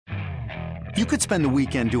You could spend the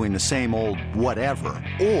weekend doing the same old whatever,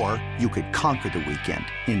 or you could conquer the weekend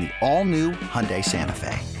in the all-new Hyundai Santa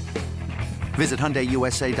Fe. Visit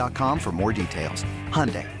HyundaiUSA.com for more details.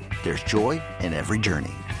 Hyundai, there's joy in every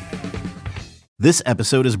journey. This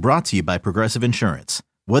episode is brought to you by Progressive Insurance.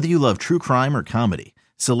 Whether you love true crime or comedy,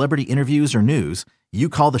 celebrity interviews or news, you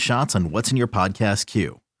call the shots on what's in your podcast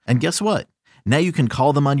queue. And guess what? Now you can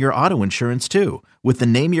call them on your auto insurance too with the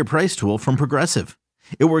Name Your Price tool from Progressive.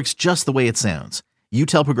 It works just the way it sounds. You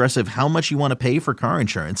tell Progressive how much you want to pay for car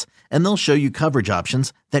insurance, and they'll show you coverage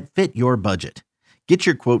options that fit your budget. Get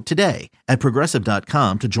your quote today at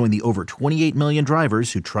Progressive.com to join the over 28 million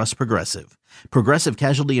drivers who trust Progressive. Progressive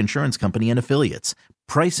Casualty Insurance Company and Affiliates.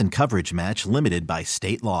 Price and coverage match limited by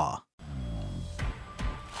state law.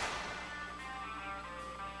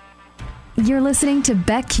 You're listening to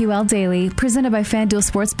BetQL Daily, presented by FanDuel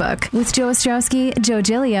Sportsbook, with Joe Ostrowski, Joe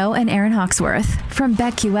Giglio, and Aaron Hawksworth from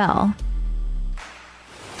BetQL.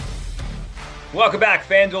 Welcome back.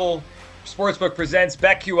 FanDuel Sportsbook presents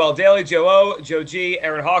BetQL Daily. Joe O, Joe G,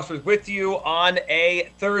 Aaron Hawksworth with you on a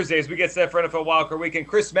Thursday as we get set for NFL Wildcard Weekend.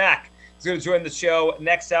 Chris Mack is going to join the show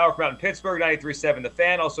next hour from out in Pittsburgh, 93.7 The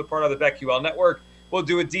Fan, also part of the BetQL Network. We'll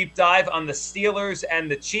do a deep dive on the Steelers and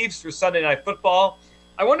the Chiefs for Sunday Night Football.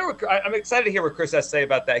 I'm excited to hear what Chris has to say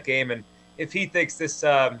about that game and if he thinks this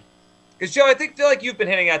because Joe, I feel like you've been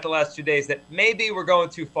hinting at the last 2 days that maybe we're going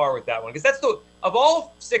too far with that one, because that's of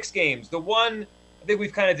all 6 games, the one I think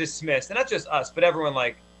we've kind of dismissed, and not just us, but everyone.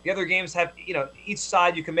 Like, the other games have, each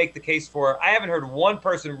side you can make the case for. I haven't heard one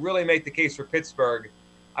person really make the case for Pittsburgh.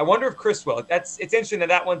 I wonder if Chris will. It's interesting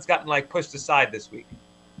that one's gotten pushed aside this week.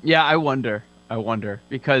 Yeah, I wonder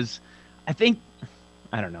because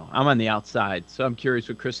I don't know. I'm on the outside, so I'm curious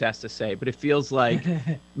what Chris has to say. But it feels like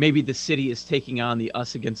maybe the city is taking on the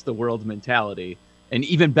us against the world mentality. And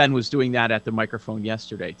even Ben was doing that at the microphone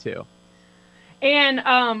yesterday, too. And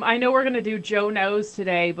I know we're going to do Joe Knows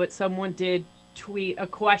today, but someone did tweet a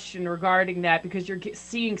question regarding that, because you're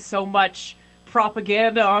seeing so much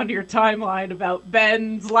propaganda on your timeline about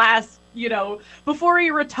Ben's last, before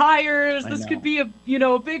he retires, this could be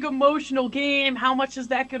a big emotional game. How much is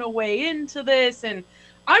that going to weigh into this? And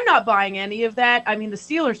I'm not buying any of that. I mean, the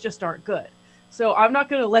Steelers just aren't good. So I'm not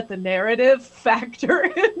going to let the narrative factor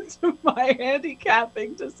into my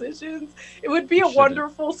handicapping decisions. It would be a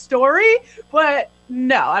wonderful story, but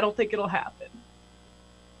no, I don't think it'll happen.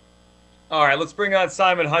 All right, let's bring on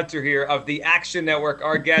Simon Hunter here of the Action Network,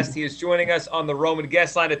 our guest. He is joining us on the Roman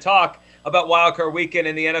guest line to talk about Wildcard Weekend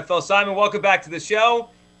in the NFL. Simon, welcome back to the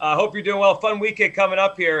show. Hope you're doing well. Fun weekend coming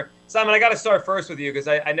up here. Simon, I got to start first with you because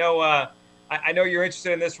I know you're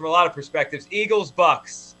interested in this from a lot of perspectives. Eagles,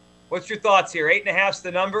 Bucks. What's your thoughts here? 8.5's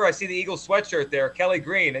the number. I see the Eagles sweatshirt there. Kelly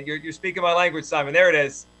Green. You're speaking my language, Simon. There it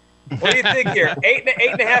is. What do you think here?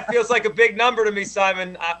 8.5 feels like a big number to me,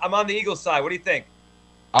 Simon. I'm on the Eagles side. What do you think?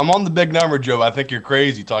 I'm on the big number, Joe. I think you're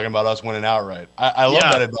crazy talking about us winning outright. I love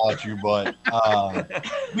that about you, but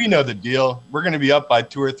we know the deal. We're going to be up by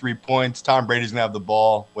 2 or 3 points. Tom Brady's going to have the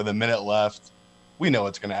ball with a minute left. We know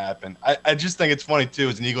what's going to happen. I just think it's funny, too,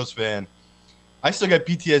 as an Eagles fan. I still got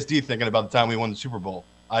PTSD thinking about the time we won the Super Bowl.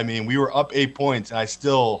 I mean, we were up 8 points, and I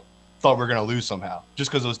still thought we were going to lose somehow just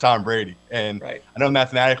because it was Tom Brady. And right. I know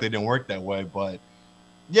mathematically it didn't work that way, but,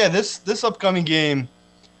 yeah, this upcoming game,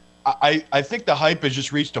 I think the hype has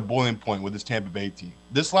just reached a boiling point with this Tampa Bay team.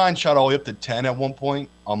 This line shot all the way up to 10 at one point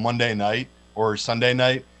on Monday night or Sunday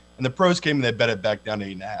night, and the pros came and they bet it back down to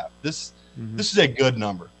 8.5. This is a good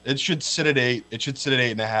number. It should sit at 8. It should sit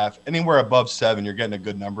at 8.5. Anywhere above 7, you're getting a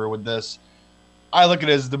good number with this. I look at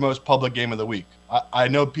it as the most public game of the week. I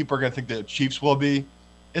know people are going to think the Chiefs will be.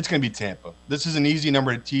 It's going to be Tampa. This is an easy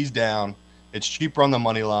number to tease down. It's cheaper on the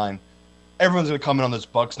money line. Everyone's going to come in on this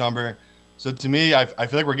Bucks number. So to me, I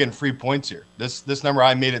feel like we're getting free points here. This number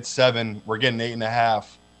I made at 7, we're getting 8.5.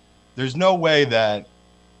 There's no way that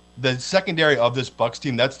the secondary of this Bucks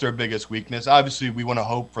team, that's their biggest weakness. Obviously, we want to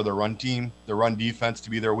hope for the run team, the run defense to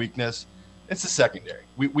be their weakness. It's the secondary.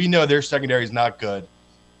 We know their secondary is not good.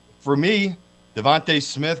 For me, Devontae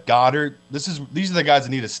Smith, Goddard, these are the guys that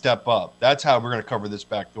need to step up. That's how we're going to cover this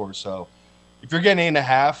back door. So if you're getting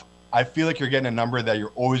 8.5, I feel like you're getting a number that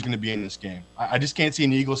you're always going to be in this game. I just can't see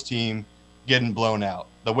an Eagles team getting blown out.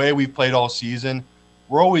 The way we've played all season,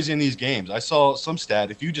 we're always in these games. I saw some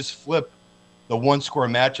stat. If you just flip the one-score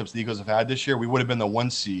matchups the Eagles have had this year, we would have been the 1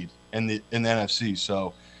 seed in the NFC.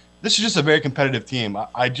 So this is just a very competitive team.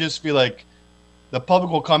 I just feel like the public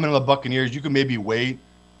will come in on the Buccaneers. You can maybe wait,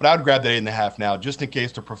 but I would grab that 8.5 now, just in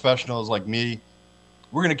case the professionals like me,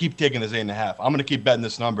 we're going to keep taking this 8.5. I'm going to keep betting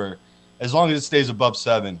this number. As long as it stays above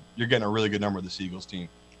 7, you're getting a really good number of this Eagles team.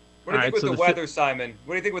 What do you think with the weather, Simon?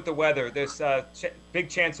 What do you think with the weather? There's big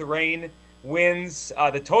chance of rain, winds.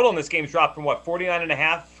 The total in this game's dropped from 49.5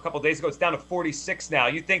 a couple of days ago. It's down to 46 now.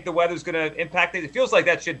 You think the weather's going to impact it? It feels like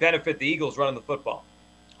that should benefit the Eagles running the football.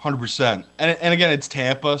 100%. And again, it's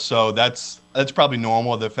Tampa, so that's probably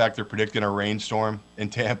normal, the fact they're predicting a rainstorm in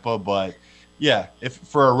Tampa. But yeah, if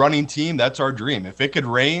for a running team, that's our dream. If it could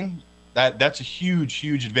rain, that's a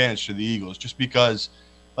huge advantage to the Eagles, just because,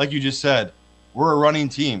 like you just said, we're a running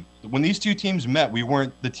team. When these two teams met, we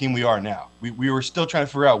weren't the team we are now. We were still trying to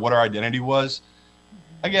figure out what our identity was.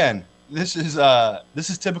 Again, this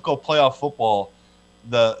is typical playoff football.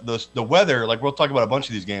 The weather, like we'll talk about a bunch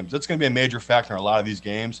of these games, that's going to be a major factor in a lot of these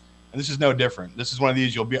games, and this is no different. This is one of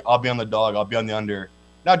these I'll be on the dog, I'll be on the under,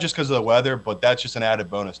 not just because of the weather, but that's just an added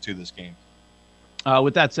bonus to this game.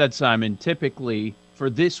 With that said, Simon, typically for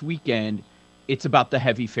this weekend, it's about the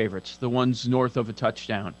heavy favorites, the ones north of a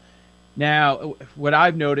touchdown. Now, what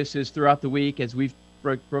I've noticed is throughout the week, as we've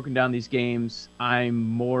broken down these games, I'm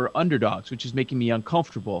more underdogs, which is making me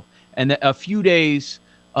uncomfortable. And a few days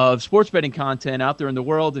of sports betting content out there in the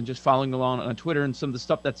world and just following along on Twitter and some of the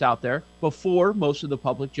stuff that's out there before most of the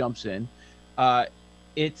public jumps in,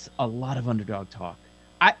 it's a lot of underdog talk.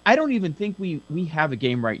 I don't even think we have a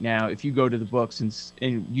game right now, if you go to the books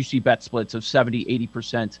and you see bet splits of 70,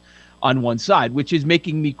 80% on one side, which is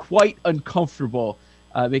making me quite uncomfortable,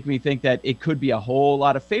 making me think that it could be a whole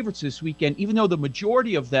lot of favorites this weekend, even though the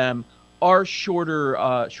majority of them are shorter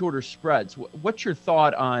spreads. What's your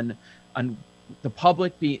thought on the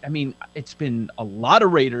public it's been a lot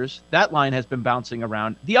of Raiders. That line has been bouncing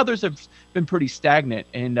around. The others have been pretty stagnant.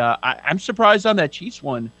 And I'm surprised on that Chiefs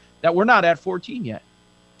one that we're not at 14 yet.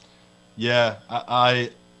 Yeah,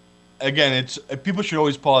 again, people should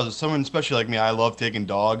always pause. As someone, especially like me, I love taking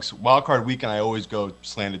dogs. Wildcard weekend, I always go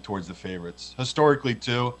slanted towards the favorites. Historically,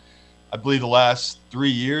 too, I believe the last 3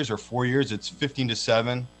 years or 4 years, it's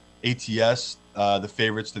 15-7 ATS, the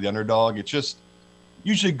favorites to the underdog. It just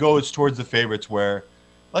usually goes towards the favorites where,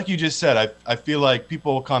 like you just said, I feel like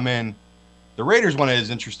people will come in. The Raiders one is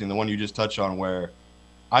interesting, the one you just touched on, where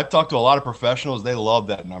I've talked to a lot of professionals. They love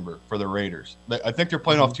that number for the Raiders. I think they're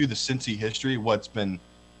playing off, too, the Cincy history, what's been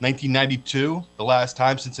 1992, the last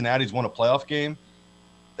time Cincinnati's won a playoff game.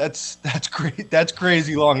 That's great. That's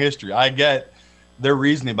crazy long history. I get their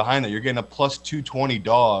reasoning behind that. You're getting a plus 220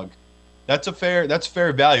 dog. That's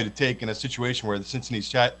fair value to take in a situation where the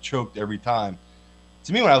Cincinnati's choked every time.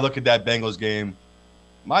 To me, when I look at that Bengals game,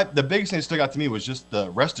 the biggest thing that stuck out to me was just the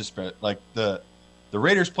rest of spread. Like the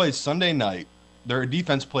Raiders played Sunday night. Their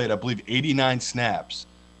defense played, I believe, 89 snaps.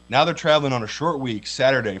 Now they're traveling on a short week,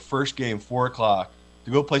 Saturday, first game, 4 o'clock, to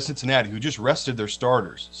go play Cincinnati, who just rested their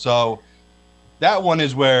starters. So that one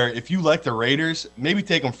is where, if you like the Raiders, maybe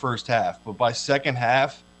take them first half. But by second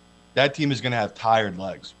half, that team is going to have tired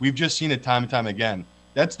legs. We've just seen it time and time again.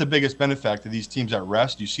 That's the biggest benefit to these teams at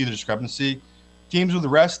rest. You see the discrepancy. Teams with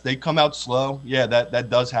rest, they come out slow. Yeah, that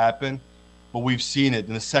does happen. But we've seen it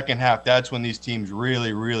in the second half. That's when these teams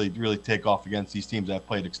really, really, really take off against these teams that have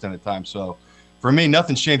played extended time. So for me,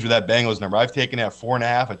 nothing's changed with that Bengals number. I've taken it at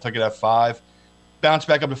 4.5. I took it at 5. Bounced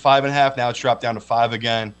back up to 5.5. Now it's dropped down to 5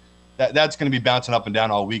 again. That's going to be bouncing up and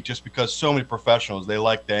down all week just because so many professionals, they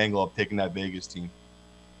like the angle of taking that Vegas team.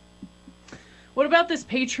 What about this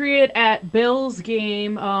Patriot at Bills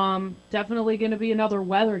game? Definitely going to be another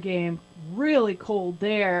weather game. Really cold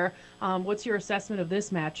there. What's your assessment of this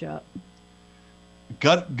matchup?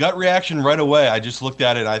 Gut reaction right away. I just looked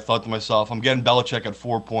at it and I thought to myself, I'm getting Belichick at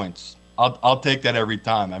 4 points. I'll take that every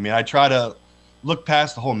time. I mean, I try to look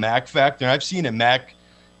past the whole Mac factor. And I've seen it. Mac,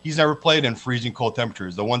 he's never played in freezing cold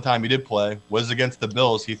temperatures. The one time he did play was against the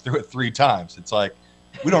Bills. He threw it 3 times. It's like,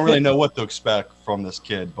 we don't really know what to expect from this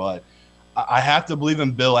kid. But I have to believe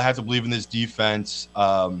in Bill. I have to believe in this defense.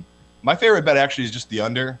 My favorite bet actually is just the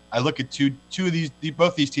under. I look at two of these.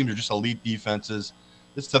 Both these teams are just elite defenses.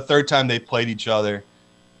 This is the third time they played each other.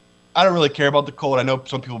 I don't really care about the cold. I know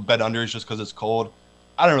some people bet unders just because it's cold.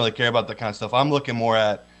 I don't really care about that kind of stuff. I'm looking more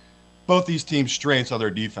at both these teams' strengths of their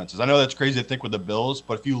defenses. I know that's crazy to think with the Bills,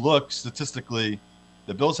 but if you look statistically,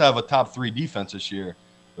 the Bills have a top 3 defense this year.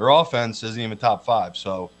 Their offense isn't even top 5.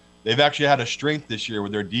 So they've actually had a strength this year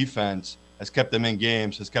with their defense, has kept them in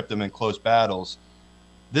games, has kept them in close battles.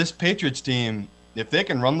 This Patriots team, if they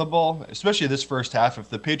can run the ball, especially this first half, if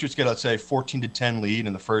the Patriots get, let's say, 14-10 lead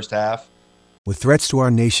in the first half. With threats to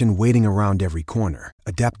our nation waiting around every corner,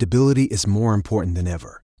 adaptability is more important than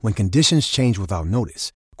ever. When conditions change without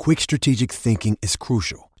notice, quick strategic thinking is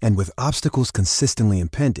crucial. And with obstacles consistently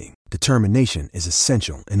impending, determination is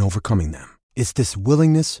essential in overcoming them. It's this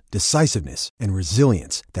willingness, decisiveness, and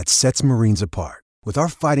resilience that sets Marines apart. With our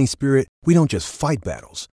fighting spirit, we don't just fight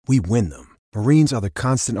battles, we win them. Marines are the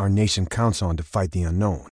constant our nation counts on to fight the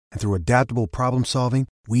unknown. And through adaptable problem solving,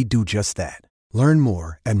 we do just that. Learn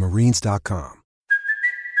more at marines.com.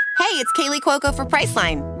 Hey, it's Kaylee Cuoco for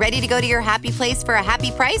Priceline. Ready to go to your happy place for a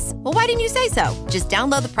happy price? Well, why didn't you say so? Just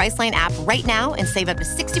download the Priceline app right now and save up to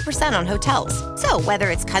 60% on hotels. So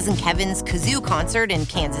whether it's Cousin Kevin's Kazoo Concert in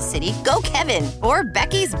Kansas City, go Kevin, or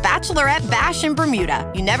Becky's Bachelorette Bash in Bermuda,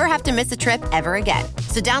 you never have to miss a trip ever again.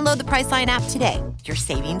 So download the Priceline app today. Your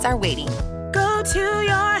savings are waiting. Go to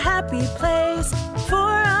your happy place for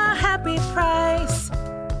a happy price.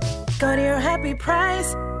 Go to your happy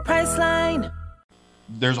price, Priceline.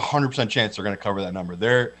 There's a 100% chance they're going to cover that number.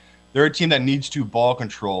 They're a team that needs to ball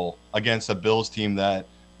control against a Bills team that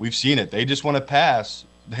we've seen it. They just want to pass.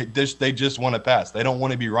 They just want to pass. They don't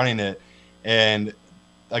want to be running it. And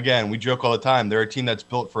again, we joke all the time. They're a team that's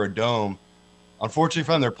built for a dome. Unfortunately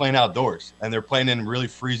for them, they're playing outdoors and they're playing in really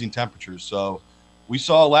freezing temperatures. So we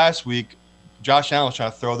saw last week, Josh Allen was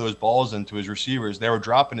trying to throw those balls into his receivers. They were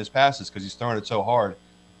dropping his passes because he's throwing it so hard.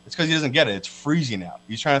 It's because he doesn't get it. It's freezing out.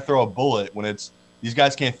 He's trying to throw a bullet when these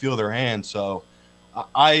guys can't feel their hands. So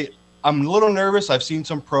I'm a little nervous. I've seen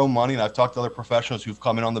some pro money, and I've talked to other professionals who've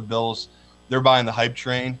come in on the Bills. They're buying the hype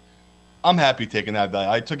train. I'm happy taking that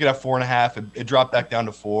value. I took it at 4.5. It dropped back down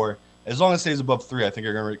to 4. As long as it stays above 3, I think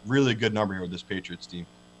you're going to be really good number here with this Patriots team.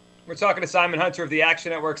 We're talking to Simon Hunter of the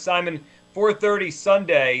Action Network. Simon, 4:30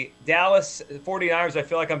 Sunday, Dallas 49ers. I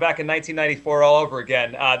feel like I'm back in 1994 all over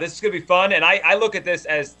again. This is going to be fun, and I look at this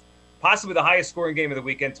as possibly the highest scoring game of the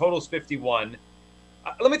weekend. Total's 51.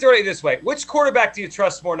 Let me throw it this way. Which quarterback do you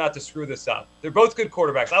trust more not to screw this up? They're both good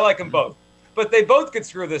quarterbacks. I like them both. But they both could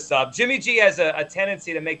screw this up. Jimmy G has a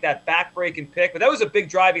tendency to make that back-breaking pick, but that was a big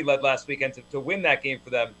drive he led last weekend to win that game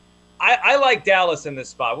for them. I like Dallas in this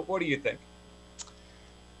spot. What do you think?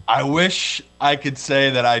 I wish I could say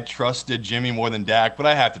that I trusted Jimmy more than Dak, but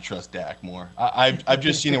I have to trust Dak more. I've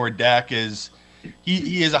just seen it where Dak is –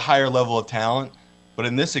 he is a higher level of talent, but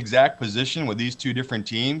in this exact position with these two different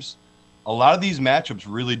teams – a lot of these matchups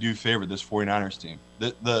really do favor this 49ers team.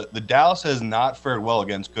 The Dallas has not fared well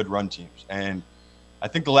against good run teams. And I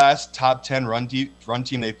think the last top 10 run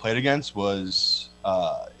team they played against was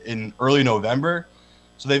in early November.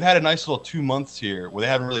 So they've had a nice little 2 months here where they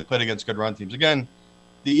haven't really played against good run teams. Again,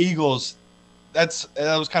 the Eagles, that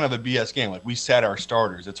was kind of a BS game. Like, we sat our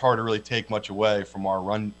starters. It's hard to really take much away from our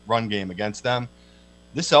run game against them.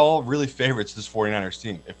 This all really favorites this 49ers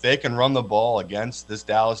team. If they can run the ball against this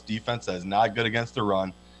Dallas defense that is not good against the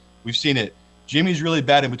run, we've seen it. Jimmy's really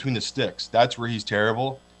bad in between the sticks. That's where he's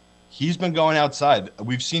terrible. He's been going outside.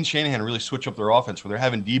 We've seen Shanahan really switch up their offense where they're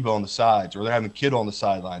having Debo on the sides or they're having Kittle on the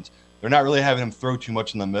sidelines. They're not really having him throw too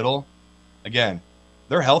much in the middle. Again,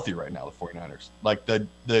 they're healthy right now, the 49ers. Like,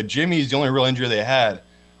 the Jimmy's the only real injury they had.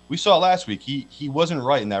 We saw it last week. He wasn't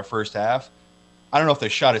right in that first half. I don't know if they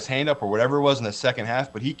shot his hand up or whatever it was in the second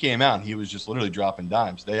half, but he came out and he was just literally dropping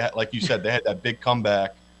dimes. They had, like you said, they had that big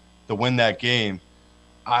comeback to win that game.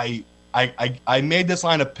 I made this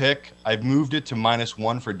line a pick. I've moved it to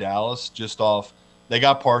 -1 for Dallas just off. They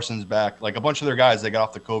got Parsons back. Like a bunch of their guys, they got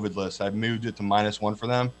off the COVID list. I've moved it to -1 for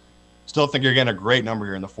them. Still think you're getting a great number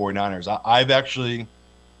here in the 49ers. I've actually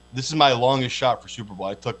 – this is my longest shot for Super Bowl.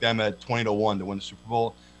 I took them at 20-1 to win the Super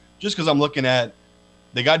Bowl just because I'm looking at –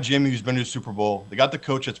 they got Jimmy, who's been to the Super Bowl. They got the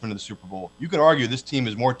coach that's been to the Super Bowl. You could argue this team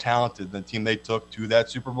is more talented than the team they took to that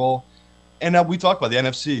Super Bowl. And we talked about the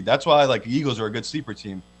NFC. That's why the Eagles are a good sleeper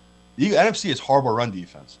team. The NFC is horrible run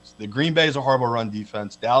defenses. The Green Bay is a horrible run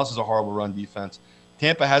defense. Dallas is a horrible run defense.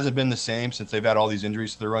 Tampa hasn't been the same since they've had all these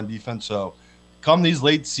injuries to their run defense. So come these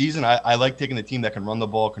late season, I like taking the team that can run the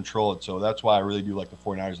ball, control it. So that's why I really do like the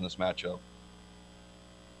 49ers in this matchup.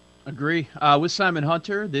 Agree. With Simon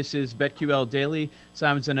Hunter, this is BetQL Daily.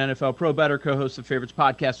 Simon's an NFL pro bettor, co-host of Favorites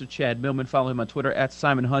podcast with Chad Millman. Follow him on Twitter at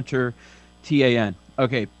Simon Hunter, TAN.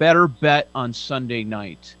 Okay, better bet on Sunday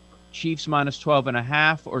night. Chiefs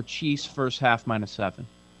 -12.5 or Chiefs first half -7?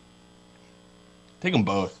 Take them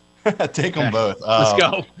both. Take them both. Let's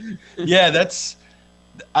go. Yeah, that's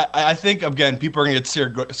 – I think, again, people are going to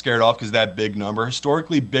get scared off because of that big number.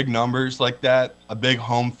 Historically, big numbers like that, a big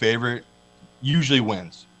home favorite usually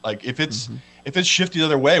wins. Like, if it's shifty the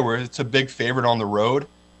other way where it's a big favorite on the road,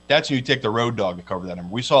 that's when you take the road dog to cover that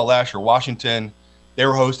number. We saw it last year. Washington, they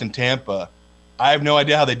were hosting Tampa. I have no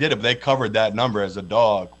idea how they did it, but they covered that number as a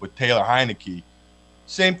dog with Taylor Heineke.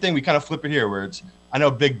 Same thing. We kind of flip it here where it's – I know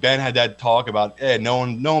Big Ben had that talk about, hey, no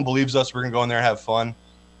one believes us. We're going to go in there and have fun.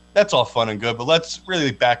 That's all fun and good, but let's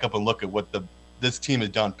really back up and look at what this team has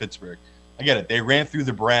done, Pittsburgh. I get it. They ran through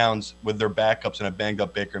the Browns with their backups and a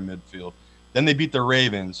banged-up Baker midfield. Then they beat the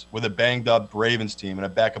Ravens with a banged-up Ravens team and a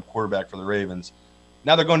backup quarterback for the Ravens.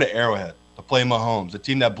 Now they're going to Arrowhead to play Mahomes, the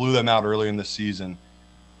team that blew them out earlier in the season.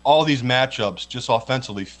 All these matchups just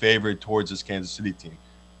offensively favored towards this Kansas City team.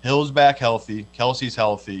 Hill's back healthy. Kelsey's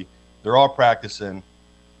healthy. They're all practicing.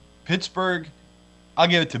 Pittsburgh, I'll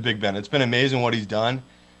give it to Big Ben. It's been amazing what he's done.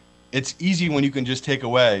 It's easy when you can just take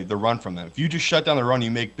away the run from them. If you just shut down the run, you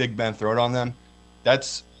make Big Ben throw it on them,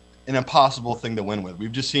 that's an impossible thing to win with.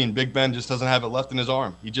 We've just seen Big Ben just doesn't have it left in his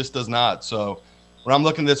arm. He just does not. So when I'm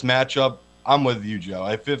looking at this matchup, I'm with you, Joe.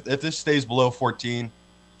 If this stays below 14,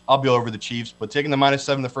 I'll be over the Chiefs. But taking the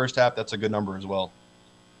 -7 in the first half, that's a good number as well.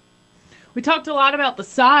 We talked a lot about the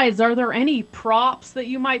sides. Are there any props that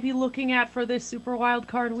you might be looking at for this Super Wild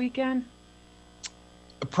Card weekend?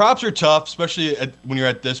 Props are tough, especially when you're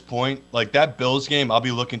at this point. Like that Bills game, I'll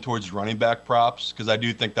be looking towards running back props because I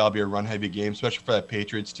do think that'll be a run-heavy game, especially for that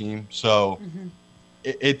Patriots team. So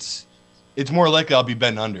it's more likely I'll be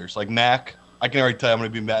betting unders. Like Mac, I can already tell you I'm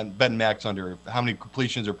going to be betting Mac's under how many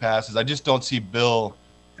completions or passes. I just don't see Bill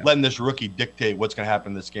letting this rookie dictate what's going to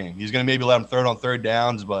happen in this game. He's going to maybe let him throw it on third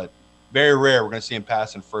downs, but very rare we're going to see him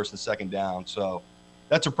passing first and second down. So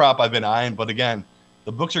that's a prop I've been eyeing. But again,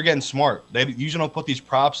 the books are getting smart. They usually don't put these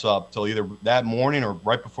props up till either that morning or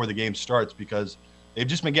right before the game starts because they've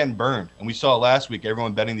just been getting burned. And we saw it last week,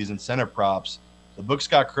 everyone betting these incentive props. The books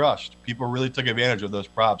got crushed. People really took advantage of those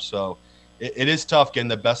props. So it is tough getting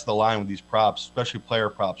the best of the line with these props, especially player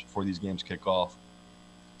props before these games kick off.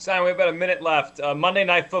 Simon, we have about a minute left. Monday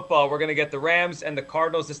Night Football, we're going to get the Rams and the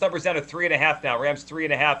Cardinals. This number's down to 3.5 now. Rams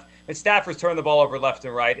 3.5. And Stafford's turned the ball over left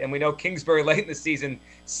and right. And we know Kingsbury late in the season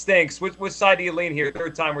stinks. Which side do you lean here?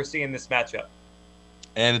 Third time we're seeing this matchup.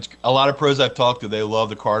 And it's a lot of pros I've talked to, they love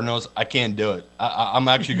the Cardinals. I can't do it. I'm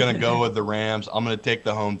actually going to go with the Rams. I'm going to take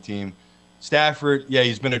the home team. Stafford, yeah,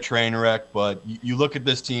 he's been a train wreck. But you look at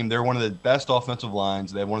this team, they're one of the best offensive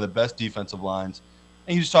lines. They have one of the best defensive lines.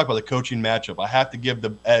 And you just talk about the coaching matchup. I have to give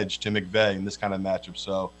the edge to McVay in this kind of matchup.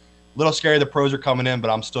 So a little scary the pros are coming in, but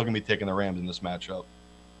I'm still going to be taking the Rams in this matchup.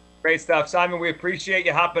 Great stuff. Simon, we appreciate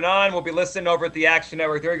you hopping on. We'll be listening over at the Action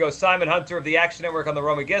Network. There we go. Simon Hunter of the Action Network on the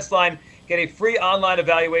Roman Guest Line. Get a free online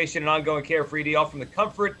evaluation and ongoing care for ED, all from the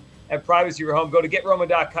comfort and privacy of your home. Go to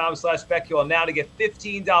GetRoman.com/BetQL now to get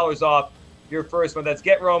 $15 off your first one. That's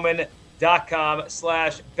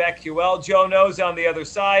GetRoman.com/BetQL. Joe knows on the other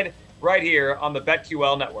side, right here on the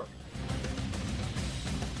BetQL Network.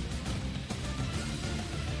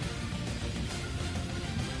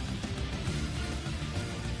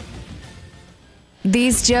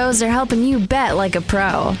 These Joes are helping you bet like a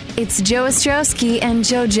pro. It's Joe Ostrowski and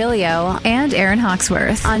Joe Giglio and Aaron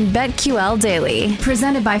Hawksworth on BetQL Daily,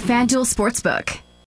 presented by FanDuel Sportsbook.